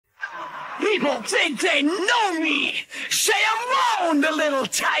People think they know me, say I'm wound a little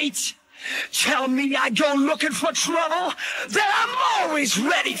tight. Tell me I go looking for trouble, that I'm always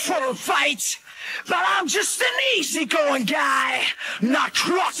ready for a fight. But I'm just an easygoing guy, not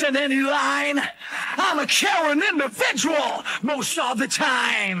crossing any line. I'm a caring individual most of the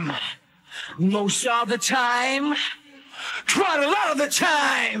time. Most of the time, quite a lot of the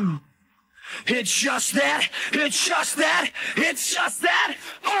time. It's just that, it's just that, it's just that,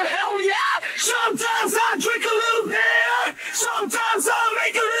 oh hell yeah! Sometimes I drink a little beer, sometimes I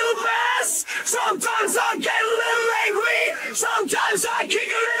make a little mess, sometimes I get a little angry, sometimes I kick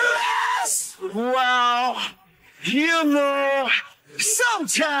a little ass. Well, you know,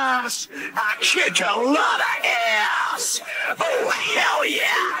 sometimes I kick a lot of ass. Oh hell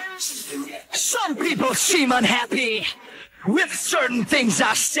yeah! Some people seem unhappy with certain things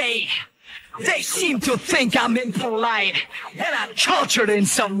I say. They seem to think I'm impolite and uncultured in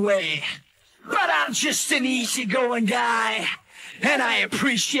some way. But I'm just an easygoing guy, and I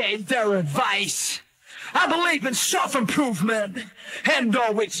appreciate their advice. I believe in self-improvement and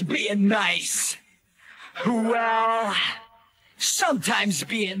always being nice. Well, sometimes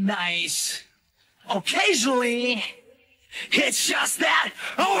being nice. Occasionally, it's just that,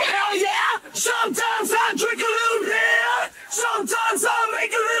 oh hell yeah! Sometimes I drink a little beer, sometimes I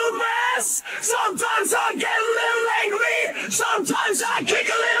make a little mess, sometimes I get a little angry, sometimes I kick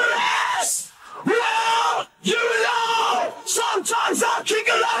a little ass. Well, you know, sometimes I kick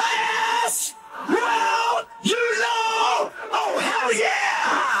a lot of ass. Well, you know, oh hell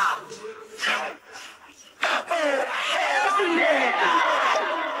yeah! Oh hell yeah!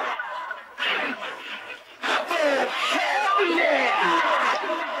 Oh hell yeah!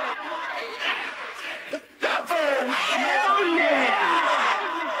 Oh hell yeah!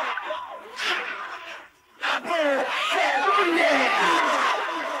 Oh hell yeah!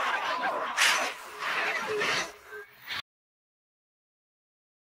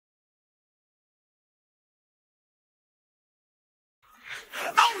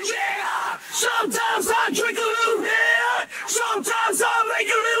 Oh yeah! Sometimes I drink a little beer, sometimes I